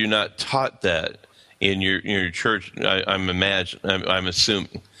 Because you're not taught that in your church. I'm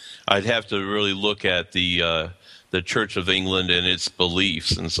assuming. I'd have to really look at the Church of England and its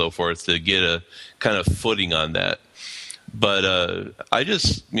beliefs and so forth to get a kind of footing on that. But I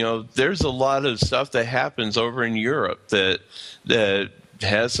just, there's a lot of stuff that happens over in Europe that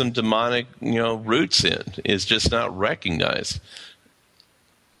has some demonic, roots in. It's just not recognized.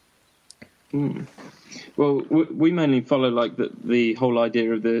 Well, we mainly follow like the whole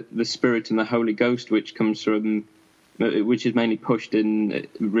idea of the Spirit and the Holy Ghost, which is mainly pushed in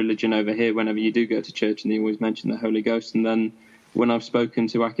religion over here. Whenever you do go to church, and they always mention the Holy Ghost. And then when I've spoken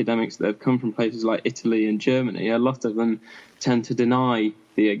to academics that have come from places like Italy and Germany, a lot of them tend to deny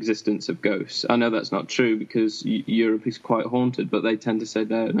the existence of ghosts. I know that's not true because Europe is quite haunted, but they tend to say,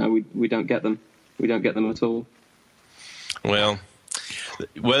 no, we don't get them. We don't get them at all. Well,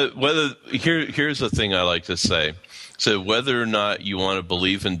 here's the thing I like to say. So whether or not you want to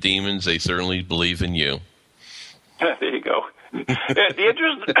believe in demons, they certainly believe in you. There you go. The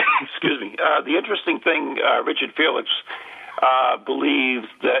interesting thing, Richard Felix believes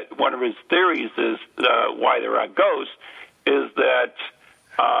that one of his theories is why there are ghosts is that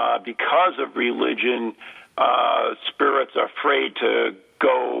because of religion, spirits are afraid to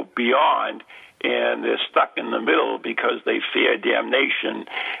go beyond, and they're stuck in the middle because they fear damnation,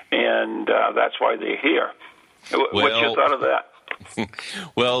 and that's why they're here. What's your thought of that?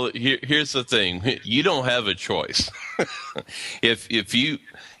 Well, here's the thing: you don't have a choice. If you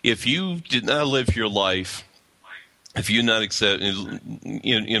did not live your life, if you not accept,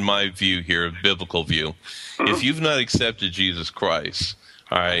 in my view here, biblical view, if you've not accepted Jesus Christ,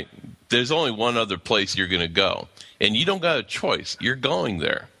 all right, there's only one other place you're going to go, and you don't got a choice. You're going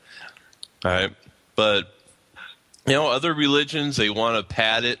there, all right. But other religions, they want to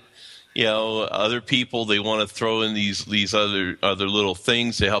pad it. Other people, they want to throw in these other little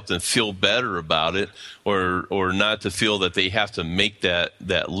things to help them feel better about it, or not to feel that they have to make that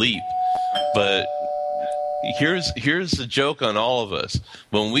leap. But here's the joke on all of us: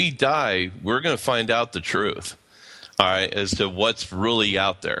 when we die, we're going to find out the truth, all right, as to what's really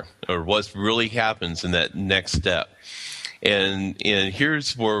out there or what really happens in that next step. And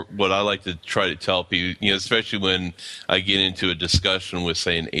here's what I like to try to tell people, especially when I get into a discussion with,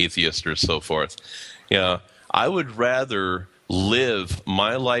 say, an atheist or so forth. I would rather live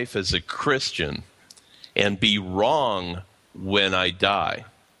my life as a Christian and be wrong when I die,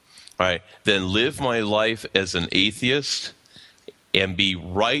 right, than live my life as an atheist and be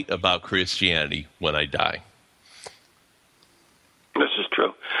right about Christianity when I die. This is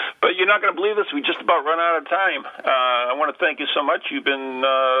true. But you're not going to believe this. We just about run out of time. I want to thank you so much. You've been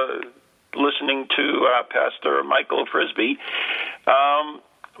listening to Pastor Michael Frisby.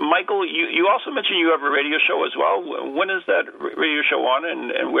 Michael, you also mentioned you have a radio show as well. When is that radio show on,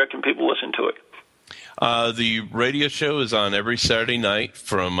 and where can people listen to it? The radio show is on every Saturday night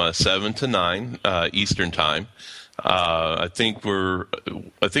from 7 to 9 Eastern Time. I think we're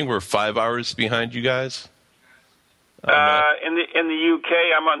 5 hours behind you guys. In the UK,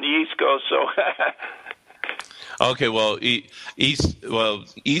 I'm on the East Coast, so. Okay, well,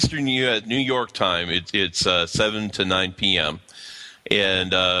 Eastern New York time, it's 7 to 9 p.m.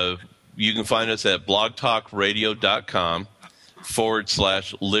 And you can find us at blogtalkradio.com /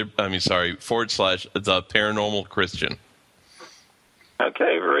 the Paranormal Christian.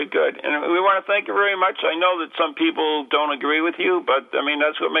 Okay, very good. And we want to thank you very much. I know that some people don't agree with you, but,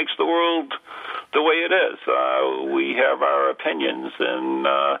 that's what makes the world the way it is. We have our opinions, and,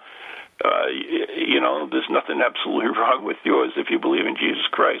 there's nothing absolutely wrong with yours if you believe in Jesus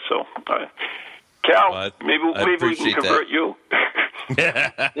Christ. So, Cal, maybe we can convert you.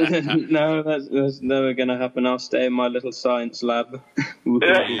 No, that's never going to happen. I'll stay in my little science lab.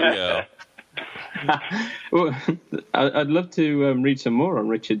 Yeah. Well, I'd love to read some more on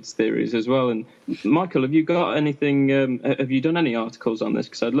Richard's theories as well. And Michael, have you got anything? Have you done any articles on this?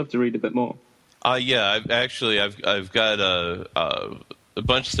 Because I'd love to read a bit more. Yeah, I've got a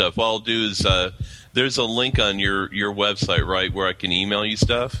bunch of stuff. What I'll do is there's a link on your website, right, where I can email you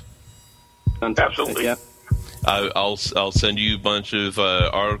stuff. Fantastic. Absolutely. Yeah. I'll send you a bunch of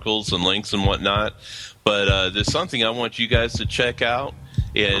articles and links and whatnot. But there's something I want you guys to check out.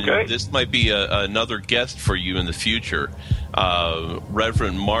 And this might be another guest for you in the future.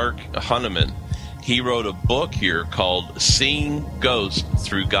 Reverend Mark Hunneman. He wrote a book here called Seeing Ghosts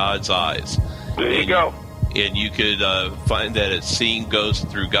Through God's Eyes. There you go. And you could find that at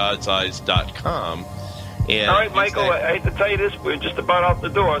seeingghoststhroughgodseyes.com. And all right, Michael, I hate to tell you this, we're just about out the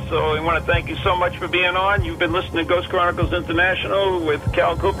door, so we want to thank you so much for being on. You've been listening to Ghost Chronicles International with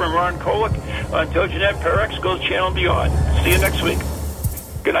Cal Cooper and Ron Kolick on TogiNet, Parax, Ghost Channel, and beyond. See you next week.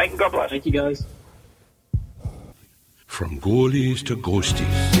 Good night and God bless. Thank you, guys. From goalies to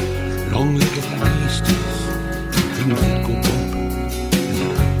ghosties, long little pasties, things that go bump in the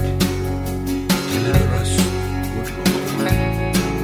night. Deliver